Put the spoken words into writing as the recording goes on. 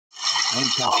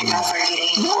Hope you guys are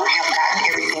getting or have gotten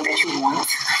everything that you want.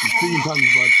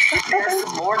 There's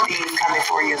some more things coming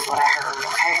for you is what I heard.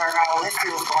 Okay, Virgo, let's see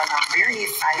what's going on. Very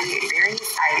excited, very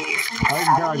excited. I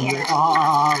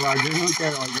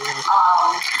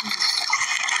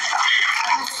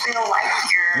just feel like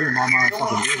you're doing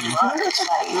too much,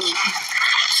 like,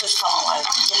 to someone,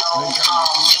 you know, and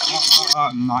you give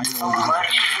so much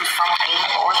to something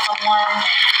or someone,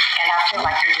 and I feel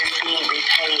like you're just being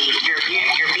repaid.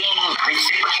 You're being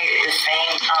reciprocated the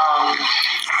same,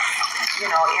 you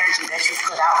know, energy that you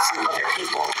put out to other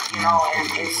people, you know, and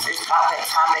it's about that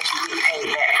time that you get paid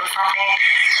back for something.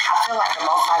 I feel like the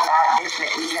Most High God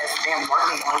definitely has been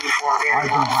working on you for a very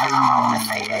long time. I want to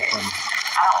say that.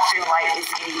 I don't feel like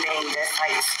it's anything that's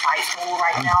like spiteful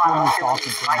right now. I don't feel any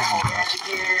spiteful energy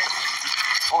here,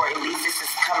 or at least this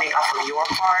is coming off of your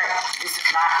part. This is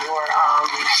not your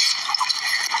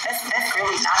that's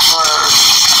really not your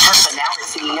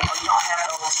personality. You know, you don't have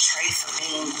those traits of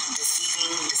being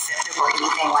deceiving, deceptive, or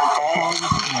anything like that.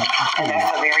 And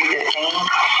that's a very good thing.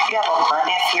 You have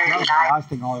abundance here tonight. The last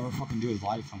thing I'll ever fucking do is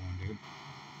lie to someone, dude.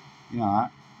 You know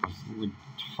that? Like,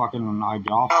 fucking when I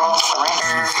get off.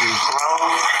 Surrender,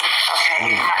 growth. Okay,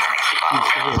 I'm not gonna keep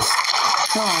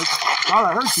on. God,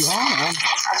 I hurt you, huh?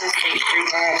 I just say free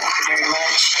that. Thank you very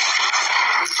much.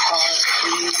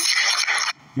 Please.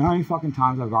 You know how many fucking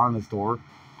times I've gone in the store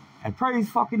and praise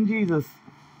fucking Jesus,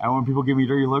 and when people give me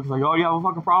dirty looks like, oh, you have a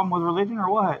fucking problem with religion or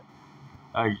what?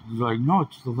 Like, no,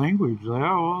 it's the language. Like,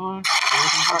 oh, well,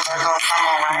 Jesus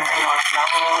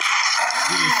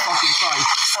fucking Christ.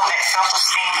 So that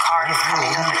self-esteem card is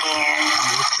coming up again.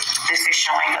 This is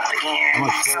showing up again.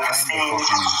 Self-esteem.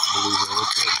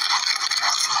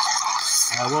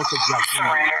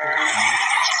 Surrender.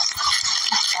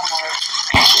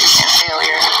 And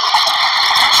failure.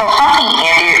 So something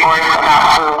ended or it's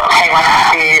about to, okay, like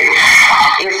I said,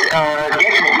 it's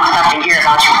definitely something here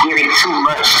about you giving too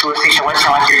much to a situation,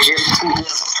 like you're just too good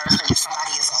of a person. If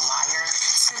somebody is a liar,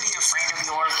 this could be a friend of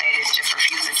yours that is just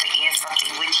refusing to end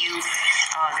something with you.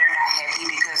 They're not happy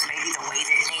because maybe the way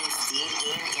that things did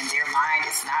end in their mind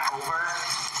is not over.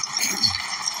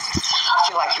 I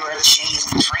feel like you're a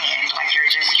genuine friend, like you're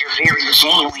very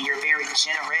genuine, you're very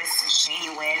generous,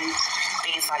 genuine,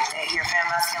 things like that. Here, fam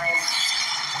masculine.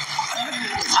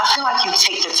 I feel like you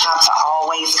take the time to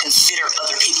always consider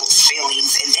other people's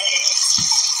feelings, and that,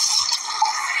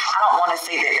 I don't want to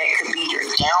say that could be your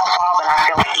downfall, but I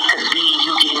feel like it could be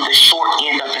you getting the short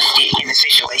end of the stick in the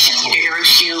situation. You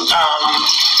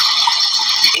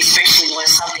especially when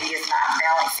something is not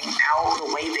balancing out the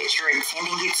way that you're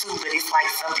intending it to, but it's like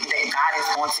something that God is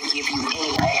going to give you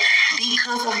anyway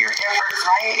because of your efforts,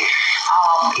 right?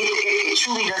 It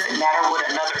truly doesn't matter what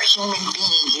another human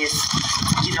being is,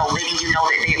 you know, letting you know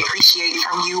that they appreciate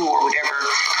from you or whatever.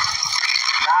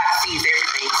 God sees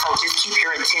everything, so just keep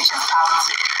your intentions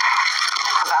positive.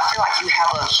 Because I feel like you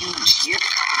have a huge gift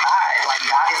from God. Like,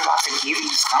 God is about to give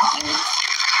you something.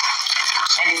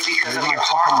 And it's because of your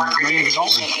hard work, your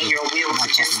dedication, and your will to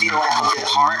just still have a good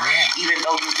heart, even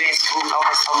though you've been screwed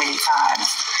over so many times.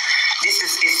 This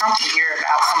is something here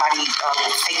about somebody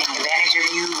taking advantage of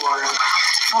you or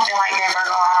something like that,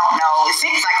 Virgo. I don't know. It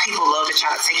seems like people love to try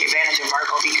to take advantage of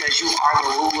Virgo because you are the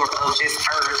ruler of just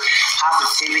earth,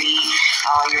 positivity.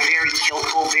 You're very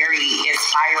helpful, very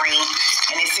inspiring.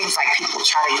 And it seems like people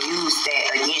try to use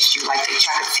that against you. Like they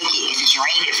try to take it and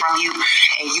drain it from you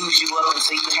and use you up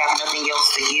until you have nothing else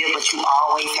to give. But you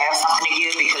always have something to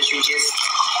give because you just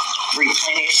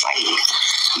replenish. Like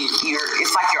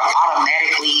it's like you're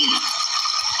automatically.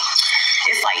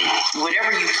 It's like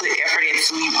whatever you put effort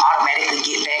into, you automatically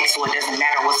get back. So it doesn't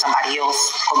matter what somebody else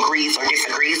agrees or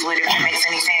disagrees with. If that makes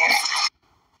any sense.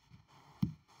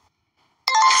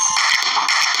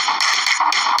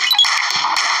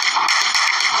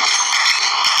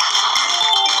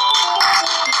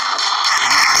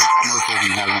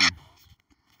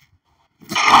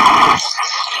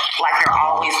 Like you're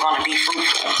always going to be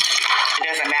fruitful. It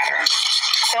doesn't matter.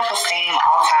 Self-esteem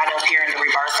all tied up here in the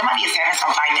reverse. Somebody is having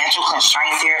some financial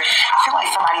constraints here. I feel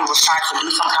like somebody was trying to do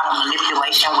some kind of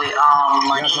manipulation with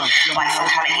money, like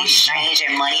some kind of exchange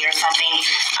and money or something.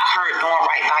 I heard doing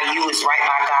right by you is right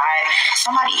by God.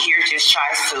 Somebody here just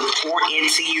tries to pour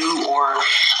into you, or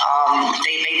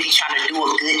they may be trying to do a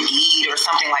good deed or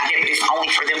something like that, but it's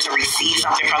only for them to receive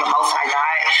something from the Most High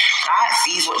God. God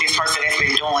sees what this person has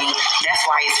been doing. That's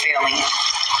why it's failing.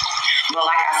 But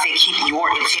like I said, keep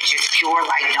your intentions pure.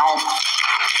 Like don't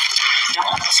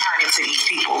turn into these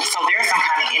people. So there's some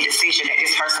kind of indecision that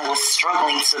this person was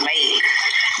struggling to make.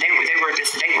 They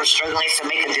were struggling to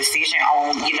make a decision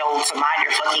on, to mind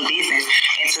your fucking business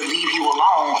and to leave you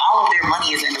alone. All of their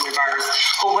money is in the reverse.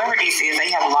 Whoever this is,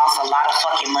 they have lost a lot of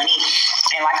fucking money.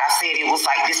 And like I said, it was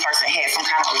like this person had some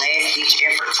kind of last-ditch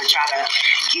effort to try to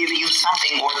give you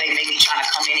something, or they may be trying to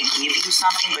come in and give you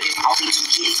something, but it's only to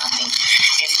get something.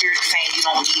 And Spirit is saying you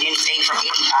don't need anything from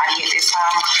anybody at this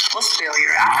time. What's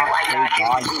failure? I feel like God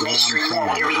definitely make sure you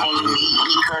have everything you need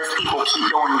because people keep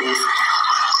doing this.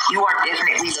 You are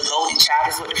definitely the golden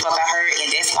child is what the fuck I heard, and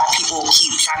that's why people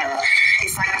keep trying to,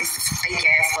 it's like this fake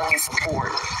ass fucking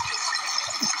support.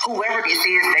 Whoever this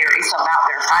is, it's about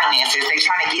their finances. They're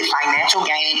trying to get financial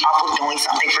gain off of doing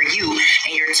something for you,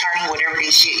 and you're turning whatever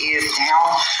this shit is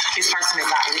down. This person is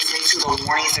not listening to the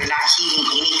warnings. They're not heeding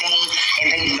anything, and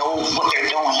they know what they're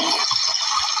doing.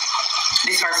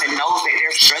 This person knows that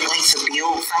they're struggling to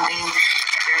build something.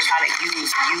 They're trying to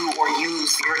use you or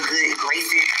use your good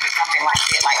graces or something like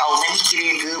that. Like, oh, let me get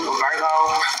in good with Virgo.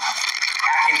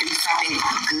 I can do something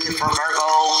good for Virgo.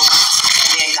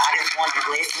 And then God is going to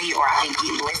bless me, or I can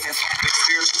get blessings from the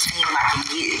spiritual team. I can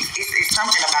get, it's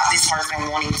something about this person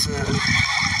wanting to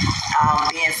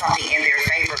bend something in their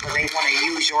favor, but they want to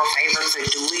use your favor to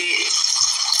do it.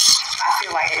 I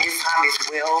feel like at this time as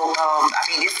well,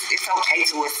 it's okay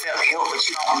to accept help, but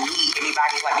you don't need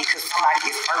anybody, like, because somebody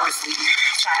is purposely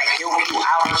trying to help you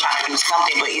out and trying to do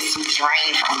something, but it's to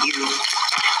drain from you.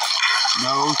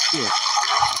 No shit.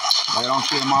 They don't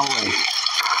get in my way.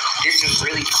 This is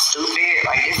really stupid.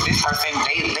 Like, this person,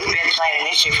 they've been planning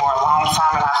this shit for a long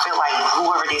time, and I feel like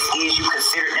whoever this is, you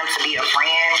consider them to be a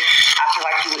friend. I feel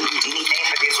like you would do anything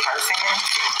for this person.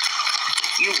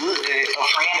 You would, a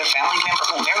friend, a family member,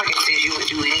 whomever this is, you would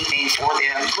do anything for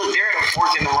them. Look, they're at a fork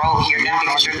in the road here now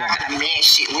because you're not going to mend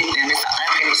shit with them. It's an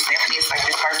unfinished symphony. It's like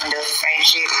this person does the same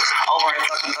shit over and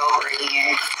fucking over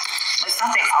again. There's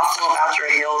something also about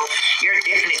your health. You're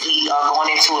definitely going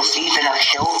into a season of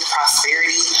health,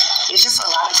 prosperity. It's just a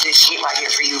lot of good shit right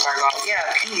here for you, Virgo. Yeah,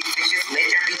 peace. It's just let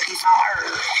there be peace on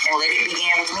earth and let it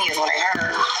begin with me is what I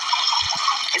heard.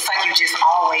 It's like you just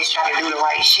always try to do the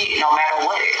right shit no matter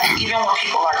what. Even when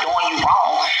people are doing you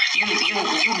wrong, you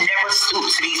never stoop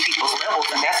to these people's levels,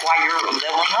 and that's why you're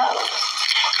leveling up.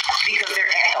 Because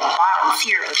they're at the bottom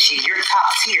tier of shit. You're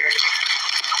top tier.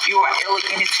 You are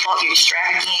elegant as fuck, you're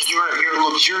extravagant, you're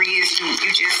luxurious, you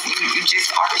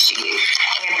just are the shit.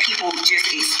 And people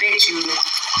just expect you.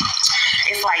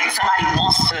 It's like somebody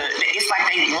it's like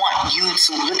they want you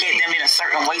to look at them in a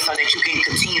certain way so that you can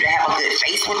continue to have a good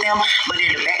face with them, but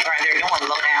in the background they're doing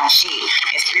low down shit,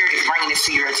 and Spirit is bringing this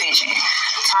to your attention.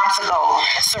 Time to go,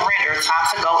 surrender, time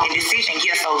to go, and decision.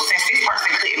 Yeah, so since this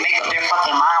person couldn't make up their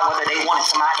fucking mind whether they wanted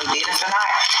to mind their business or not,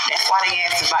 that's why they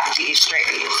asked about to get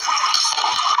distracted.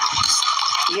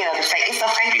 Yeah, it's a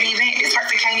fated event. This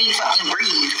person can't even fucking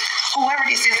breathe. Whoever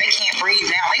this is, they can't breathe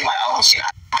now. They like, oh shit, I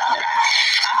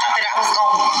thought that I was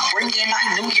gonna bring in my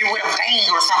new year with a bang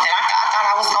or something. I thought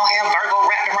I was gonna have Virgo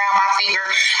wrapped around my finger.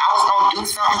 I was gonna do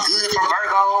something good for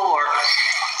Virgo, or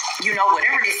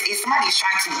whatever this is. Somebody's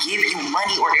trying to give you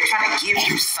money, or they're trying to give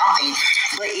you something,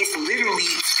 but it's literally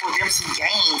for them to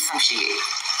gain some shit.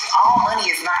 All money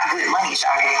is not good money,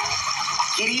 shawty.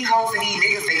 Get these hoes and these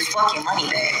niggas they fucking money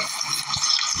back.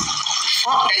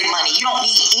 Fuck they money. You don't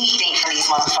need anything from these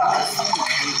motherfuckers.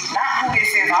 Not who this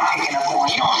is I'm picking up on.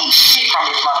 You don't need shit from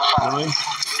this motherfucker. Really?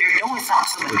 They're doing something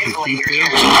to manipulate your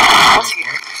energy. What's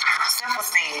here?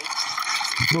 Self-esteem.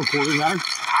 No quarter matter?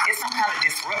 It's some kind of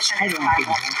disruption that somebody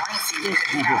wants to bring to you because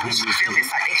you're not wishing fulfillment.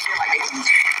 It's like they feel like they can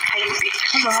take big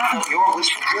pieces of your wish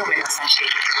fulfillment or some shit.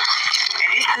 And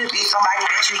this could be somebody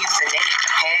that you used to date in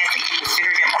the past and you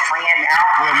consider them a friend now.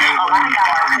 A lot of y'all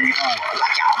are cutting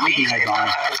like y'all been cutting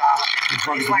motherfuckers off.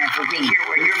 It's like something here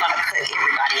where you're going to cut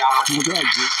everybody off.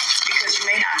 Because you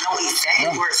may not know exactly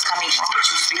where it's coming from, but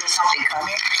you feel something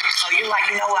coming. So you're like,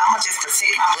 you know what, I'm going to just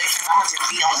protect my blessings. I'm going to just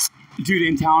be on the... Dude,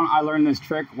 in town, I learned this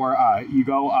trick where you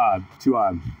go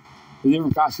to the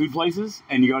different fast food places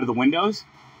and you go to the windows,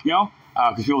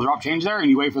 because people drop change there and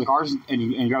you wait for the cars and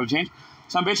you grab the change.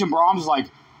 Some bitch in Brahms is like,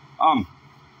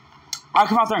 I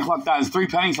come out there and collect that as 3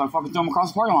 pennies, so I fucking throw them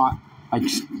across the parking lot. Like,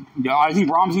 I think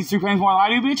Brahms needs 3 pennies more than I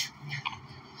do, bitch.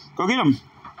 Go get them.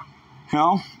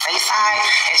 Face side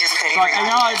and just cut like,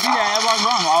 I do that. Everyone's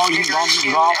wrong. Oh, you Brahms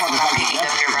is all fucking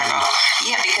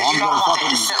yeah, because you don't want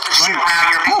that to sit around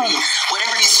your baby.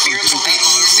 Whatever this spiritual baby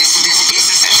is, this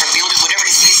business that you're building, whatever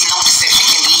this is, no deception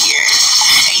can be here.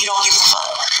 And you don't give a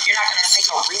fuck. You're not going to take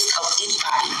a risk of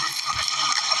anybody.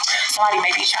 Somebody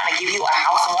may be trying to give you a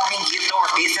housewarming gift or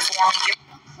a businesswoman.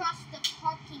 Across the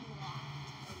parking lot.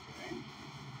 Okay.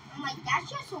 I'm like, that's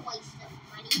just a waste of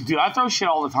money. Dude, I throw shit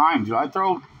all the time, dude. I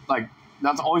throw, like,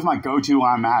 that's always my go-to when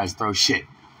I'm mad is throw shit.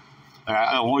 Like,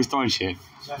 I'm always throwing shit.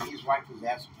 So he's wiped his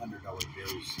ass with $100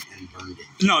 bills and burned it.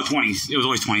 No, 20s. It was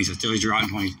always 20s. It's always rotten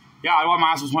 20s. Yeah, I wipe my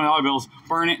ass with $20 bills,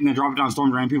 burn it, and then drop it down a storm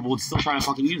drain. People would still try to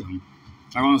fucking use them.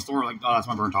 I go in the store like, oh, that's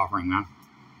my burnt offering, man.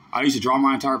 I used to draw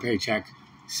my entire paycheck,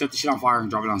 set the shit on fire, and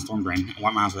drop it down a storm drain. And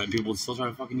wipe my ass with it, and people would still try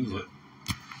to fucking use it.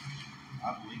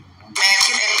 I believe it. Man,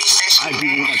 get that bitch that shit,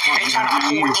 man. They try to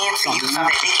pour into you so that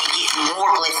they can get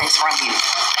more blessings from you.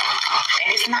 And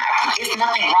it's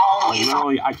nothing wrong with you.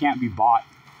 Literally, I can't be bought,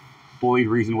 bullied,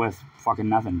 reasoned with, fucking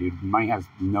nothing, dude. Money has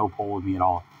no pull with me at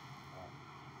all.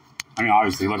 I mean,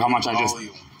 obviously, look how much I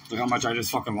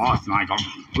just fucking lost. And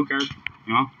who cares,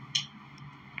 you know?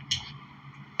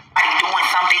 Doing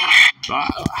something.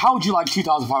 How would you like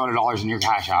 $2,500 in your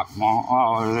cash app?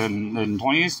 Well, in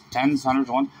 20s, 10s, 100s,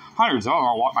 100s. Oh,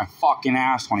 I'll wipe my fucking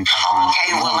ass 25 times.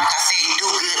 Okay, well, like I said, you do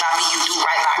good by me, you do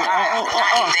right by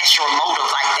God. That's your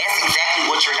motive. Like, that's exactly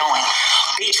what you're doing.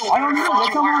 Bitch, who work for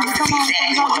you work, this is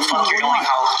exactly what the fuck you're doing,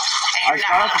 ho. And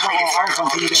you're not gonna play this first,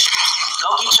 bitch. Go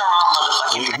get your own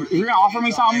motherfucking. You're gonna offer me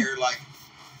something? Like,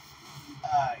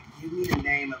 give me the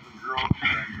name of a girl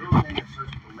name that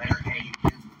starts with the letter A,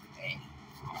 ends with the A,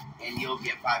 and you'll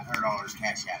get $500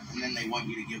 cash out. And then they want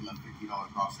you to give them a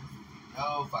 $50 processing fee.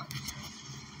 No fucking shit.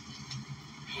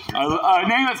 A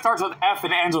name that starts with F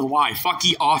and ends with Y.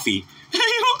 Fucky Offie. You're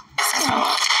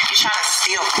trying to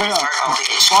steal from this circle,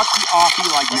 bitch. Fucky Offie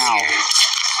like now.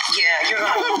 Yeah, you're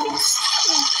gonna lose.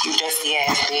 You dusty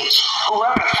ass bitch.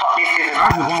 Whoever the fuck this is,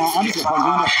 I'm just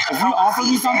if you offer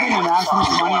me something and ask me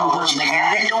for money in return, say,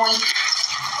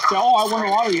 oh, I won a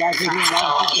lottery, guys.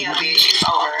 Yeah, bitch, it's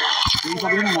over.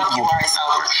 Whoever the fuck you are, it's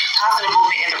over. Positive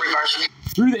movement in the reverse.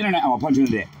 Through the internet, I'm gonna punch you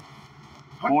in the dick.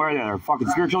 One way or the other. Fucking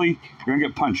spiritually, you're gonna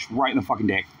get punched right in the fucking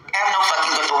dick. I have no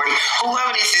fucking authority.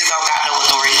 Whoever this is don't got no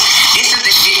authority. This is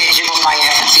the shit that jiggles my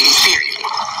ass and titties, period.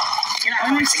 You're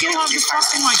not going to get with this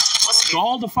person. Like,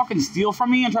 gall to fucking steal from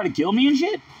me and try to kill me and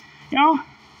shit? You know?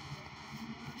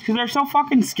 Because they're so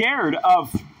fucking scared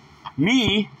of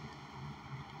me.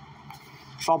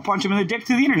 So I'll punch them in the dick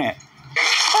through the internet.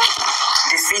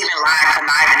 Deceiving, lying,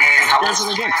 conniving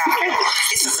assholes.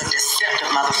 This is a deceptive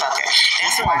motherfucker.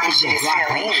 That's why this shit is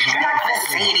silly. You're not going to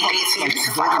say anything to you. This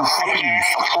is like a fake ass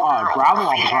supporter. Gravel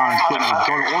on the ground and shit and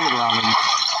go to orbit around them.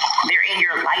 They're in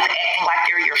your life acting like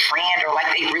they're your friend or like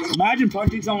they really. Imagine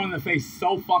punching someone in the face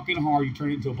so fucking hard you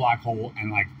turn it into a black hole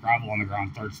and like gravel on the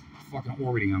ground starts fucking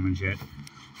orbiting them and shit.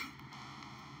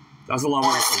 That's a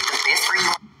level. I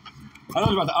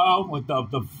thought about the with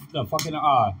the fucking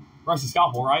rusty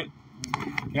scalpel, right?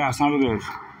 Yeah, it's not what it is.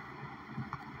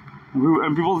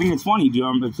 And people think it's funny,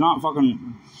 dude. It's not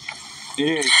fucking. It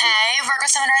is. Hey, Virgo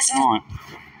 7 Rising. Not.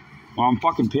 Well, I'm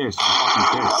fucking pissed.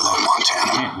 I love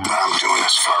Montana, but I'm doing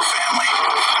this for our family.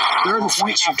 There's a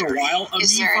point after a while of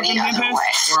me fucking being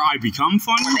pissed where I become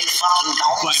funny.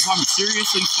 But if I'm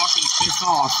seriously fucking pissed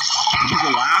off, and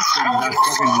people laugh, then that's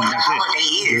fucking, that's it.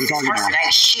 You're talking about.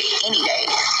 shit any day.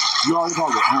 You always talk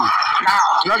about, huh?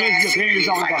 No, you're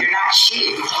not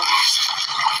shit.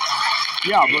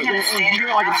 Yeah, but if you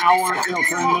do like an hour, it'll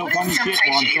turn into funny shit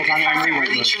while I'm still kind of angry. Like,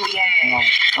 they truly had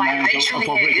good intention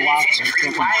for you. Why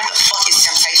the fuck is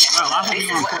temptation? This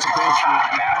is what we're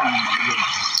talking about.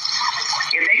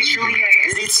 If they truly had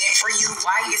good intent for you,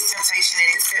 why is temptation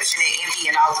and deception and envy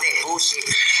and all of that bullshit,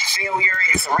 failure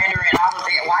and surrender and all of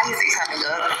that, why is it coming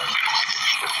up?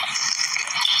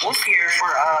 What's here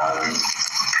for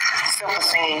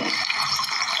self-esteem?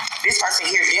 This person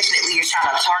here definitely is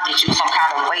trying to target you some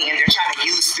kind of way, and they're trying to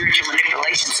use spiritual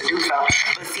manipulation to do so.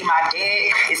 But see, my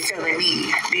dad is telling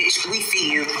me, bitch, we see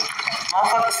you.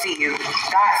 Motherfuckers see you.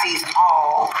 God sees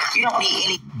all. You don't need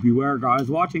any. Beware, guys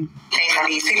watching. From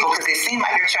these people, because it seems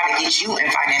like they're trying to get you in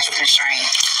financial constraint.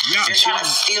 Yeah, they're trying to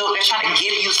steal. They're trying to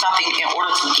give you something in order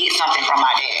to get something from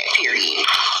my dad. Period.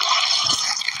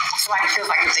 So like it feels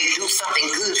like if they do something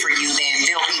good for you, then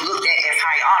they'll be looked at as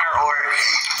high honor, or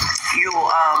you'll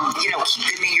keep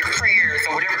them in your prayers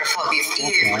or whatever the fuck this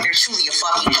is. But they're truly a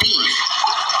fucking thief.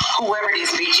 Whoever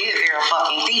this bitch is, they're a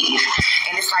fucking thief.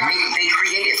 And it's like they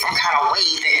created some kind of way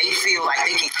that they feel like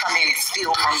they can come in and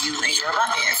steal from you in your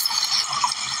abundance.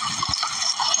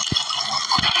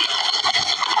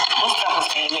 What's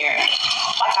self-esteem here?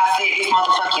 Like I said, this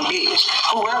motherfucking bitch.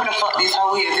 Whoever the fuck this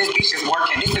hoe is, this bitch is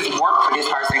working. This is work for this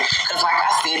person. Because like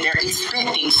I said, they're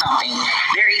expecting something.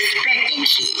 They're expecting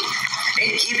shit.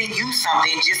 They're giving you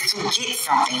something just to get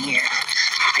something here.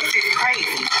 This is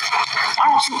crazy. Why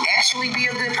don't you actually be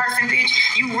a good person, bitch?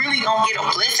 You really gonna get a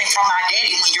blessing from my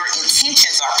daddy when your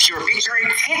intentions are pure, bitch. Your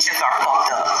intentions are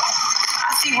fucked up. I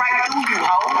see right through you,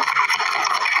 hoe.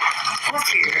 What's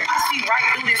here? I see right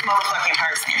through this motherfucking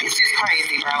person. This is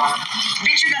crazy, bro.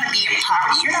 Bitch, you're gonna be in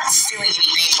poverty. You're not stealing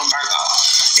anything from Virgo.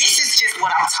 This is just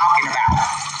what I'm talking about.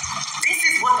 This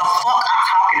is what the fuck I'm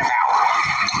talking about.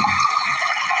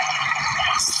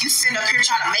 You sitting up here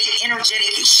trying to make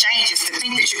energetic exchanges to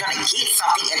think that you're gonna get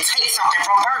something and take something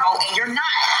from Virgo, and you're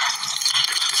not.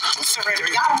 Surrender.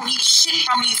 Y'all don't need shit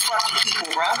from these fucking people,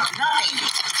 bro. Nothing.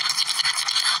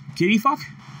 Kitty fuck? Is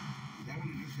that what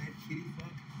you just said? Kitty fuck?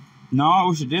 No, I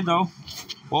wish it did though.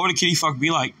 What would a kitty fuck be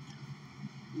like?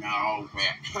 No,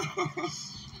 man.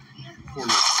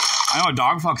 I know what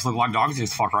dog fucks look like. Dogs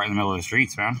just fuck right in the middle of the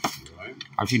streets, man. What?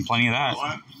 I've seen plenty of that.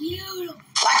 What? Beautiful.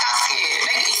 Like I said,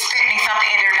 they expecting something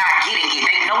and they're not getting it.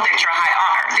 They know that you're high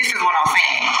honor. This is what I'm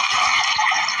saying.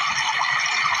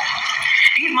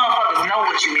 These motherfuckers know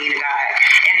what you mean to God,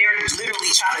 and they're literally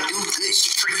trying to do good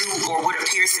shit for you, or what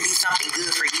appears to be something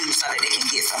good for you, so that they can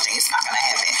get something. It's not gonna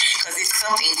happen because it's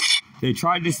something. They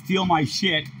tried to steal my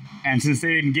shit, and since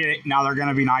they didn't get it, now they're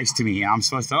gonna be nice to me. And I'm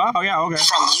supposed to, oh yeah, okay.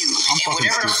 From you, and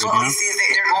whatever the fuck this is that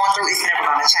they're going through, it's never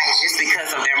gonna change just because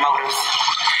of their motives.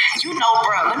 You know,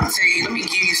 bro. Let me tell you. Let me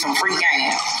give you some free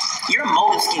game. Your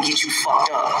motives can get you fucked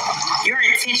up. Your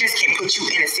intentions can put you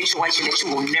in a situation that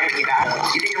you will never get out of.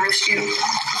 You think it risks you?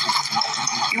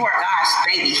 You are God's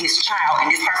baby, his child, and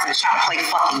this person is trying to play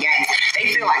fucking games.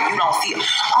 They feel like you don't see it.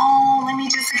 Oh, let me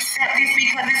just accept this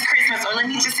because it's Christmas, or let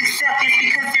me just accept this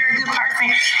because they're a good person.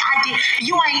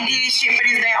 You ain't did shit for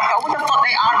this damn girl. What the fuck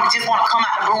they all just want to come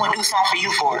out the blue and do something for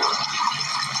you for?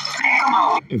 Man, come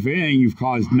on. If anything, you've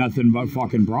caused nothing but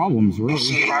fucking problems, really.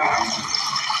 Shit, bro.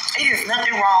 It is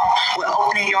nothing wrong with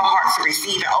opening your heart to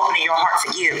receive and opening your heart to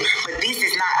give, but this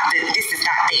is not that.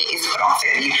 Is what I'm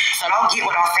telling you. So don't get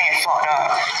what I'm saying fucked up.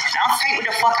 Don't take what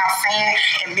the fuck I'm saying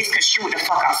and misconstrue what the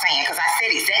fuck I'm saying, because I said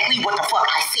exactly what the fuck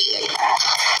I said.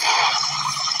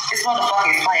 This motherfucker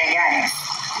is playing games,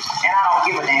 and I don't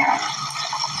give a damn.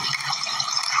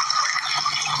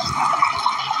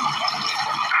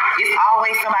 It's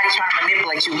always somebody trying to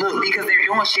manipulate you. Look, because they're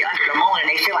doing shit under the moon and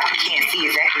they feel like you can't see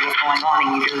exactly what's going on,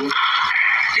 and you do.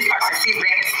 This person sits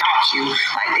back and stalks you.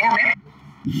 Like, damn, that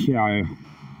Yeah,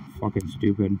 fucking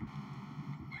stupid.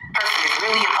 person is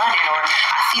really abundant, or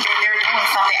I see that they're doing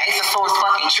something. Ace of Swords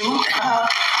fucking truth.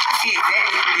 I see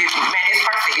exactly what this is. Man, this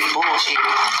person is bullshit.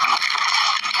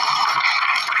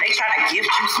 They try to gift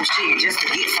you some shit just to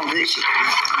get some good shit.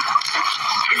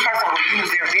 This person will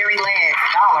use their very last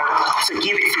dollar to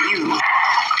give it to you.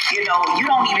 You know, you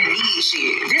don't even need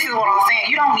shit. This is what I'm saying.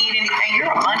 You don't need anything.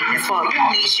 You're abundant as fuck. You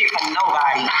don't need shit from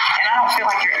nobody. And I don't feel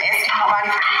like you're asking nobody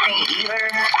for anything either.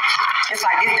 It's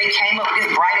like this, they came up with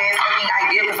this bright ass fucking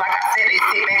idea because, like I said, they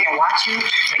sit back and watch you.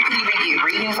 They could even get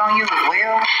readings on you as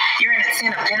well. You're in the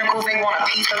 10 of Pentacles. They want a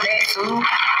piece of that too.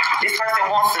 This person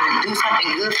wants to do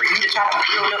something good for you to try to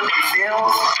build up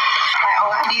themselves. Like,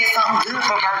 oh, I did something good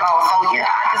for Virgo, so yeah,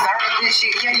 I deserve good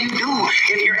shit. Yeah, you do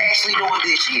if you're actually doing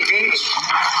good shit, bitch.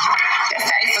 That's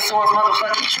the Ace of Swords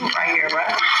motherfucking truth right here, bro.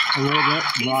 A little bit,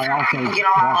 but I also get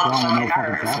on my walk around with no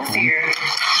motherfucking fucking nerves. cell What's phone. here?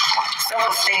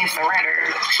 Self-esteem, surrender,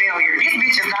 failure. This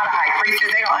bitch is not a high priestess.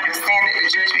 They don't understand that the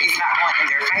judgment is not going in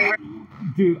their favor.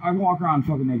 Dude, I can walk around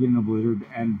fucking naked in a blizzard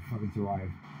and fucking survive.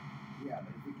 Yeah,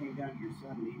 but if it came down to your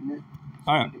son needing it,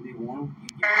 Oh, yeah. you can be warm.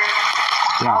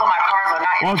 Yeah. All of my cars are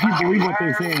not. Well, if you believe what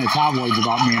they say in the tabloids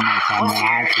about me and my son, then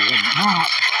I actually wouldn't.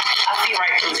 I see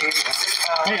right through this.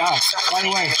 Hey, by the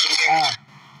way,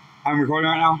 I'm recording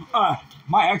right now.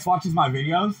 My ex watches my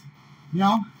videos, you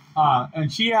know,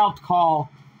 and she helped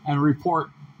call and report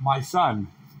my son.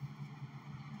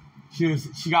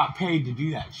 She got paid to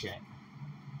do that shit,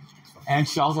 and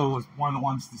she also was one of the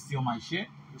ones to steal my shit.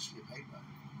 Who should get paid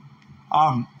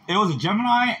by? It was a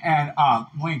Gemini and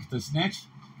Link, the snitch,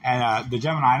 and the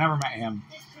Gemini. I never met him,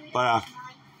 but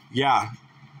yeah.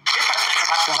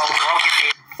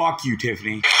 Fuck you,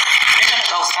 Tiffany. They're gonna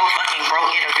go so fucking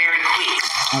broke in a very quick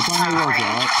That's one of those,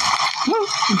 right?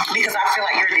 because I feel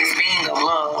like you're this being of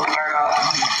love, Virgo.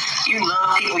 You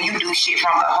love people, you do shit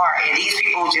from the heart, and these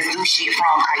people just do shit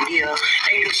from idea.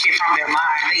 They do shit from their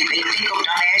mind. They think of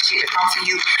dumbass shit to come to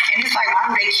you, and it's like,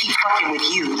 why do they keep fucking with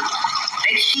you?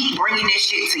 They keep bringing this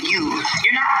shit to you.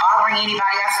 You're not bothering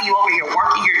anybody. I see you over here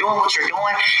working, you're doing what you're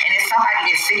doing, and it's somebody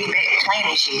that's sitting back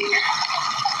planning shit.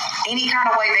 Any kind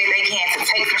of way they can to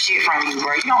take some shit from you,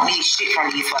 bro. You don't need shit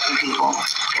from these fucking people.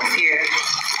 What's here?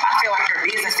 I feel like your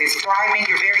business is thriving.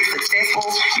 You're very successful.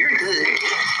 You're good.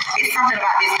 It's something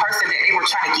about this person that they were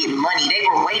trying to get money. They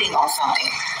were waiting on something.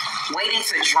 waiting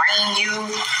to drain you.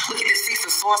 Look at the Six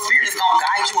of Swords. Spirit is gonna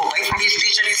guide you away from this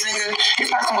bitch or this nigga. This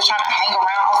person was trying to hang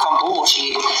around on some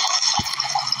bullshit.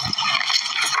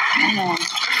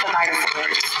 It's the Knight of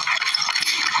Swords.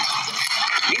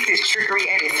 This is trickery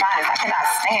at its finest. I cannot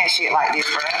stand shit like this,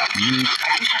 bro. Like, you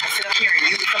trying to sit up here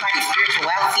and use somebody's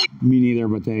spirituality. Me neither,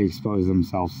 but they expose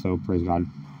themselves, so praise God.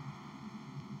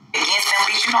 Against them,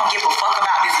 bitch. You don't give a fuck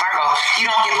about this Virgo. You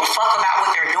don't give a fuck about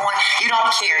what they're doing. You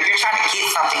don't care. You're trying to get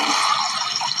something.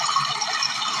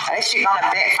 That shit gonna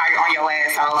backfire on your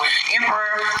ass. So,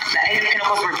 Emperor, the Eight of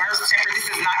Pentacles, reverse temper. This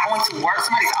is not going to work.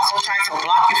 Somebody's also trying to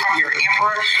block you from your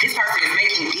Emperor. This person is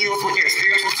making deals with their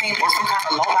spiritual team or some kind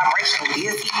of low vibrational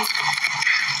deities.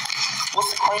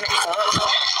 What's the Queen of Cups?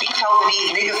 These hoes of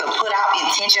these niggas will put out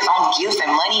intentions on gifts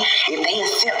and money. If they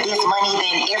accept this money,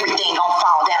 then everything gonna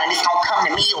fall down and it's gonna come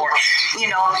to me. Or,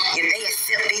 you know, if they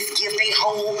accept this gift, they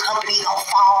whole company gonna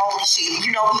fall and shit.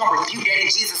 You know, we gonna rebuke that in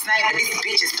Jesus' name, but this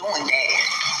bitch is doing that.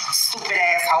 Stupid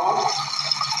asshole.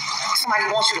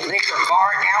 Somebody wants you to let your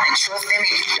guard down and trust them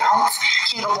and you don't.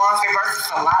 King of Wands reverse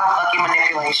is a lot of fucking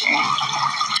manipulation.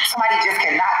 Somebody just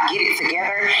cannot get it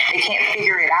together. They can't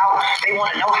figure it out. They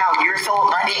want to know how you're so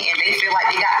abundant and they feel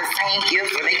like they got the same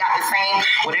gifts or they got the same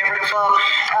whatever the fuck.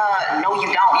 No,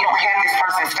 you don't. You don't have this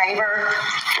person's favor.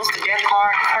 What's the Death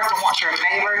card? This person wants your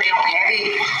favor. They don't have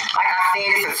it. Like I said,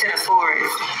 it's a Ten of Swords.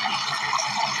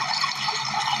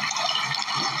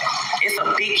 It's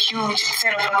a big, huge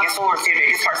Ten of fucking Swords here that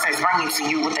this person is bringing to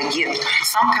you with a gift.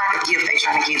 Some kind of gift they're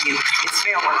trying to give you. It's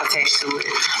spell work attached to it.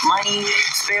 Money,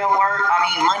 spell work,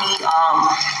 money,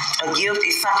 a gift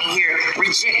is something here.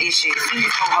 Reject this shit. See this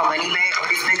her money back or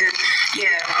this nigga.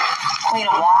 Yeah. Queen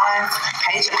of Wands,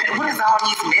 Page of Pentacles. What is all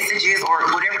these messages or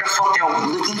whatever the fuck they're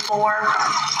looking for?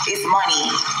 It's money.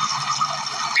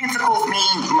 Pentacles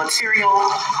mean material.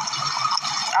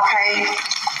 Okay.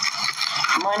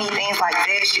 Money, things like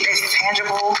that, shit that's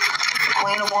tangible.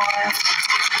 Queen of Wands.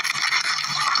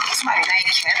 Somebody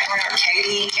named Catherine or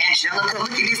Katie, Angelica.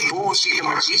 Look at this bullshit, the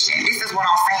magician. This is what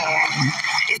I'm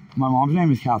saying. My mom's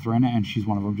name is Catherine, and she's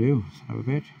one of them too. Son of a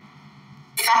bitch.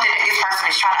 It's something that this person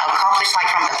is trying to accomplish, like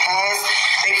from the past.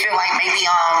 They feel like maybe,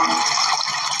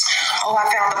 oh, I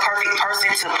found the perfect person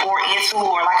to pour into,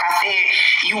 or like I said,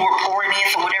 you were pouring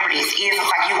into whatever this is. It's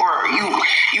like you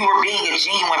were being a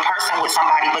genuine person with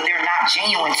somebody, but they're not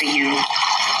genuine to you.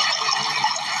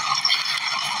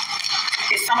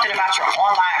 It's something about your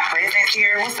online presence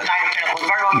here. What's the Knight of Pentacles?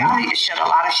 Virgo, y'all need to shut a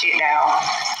lot of shit down.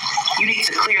 You need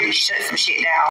to clearly shut some shit down.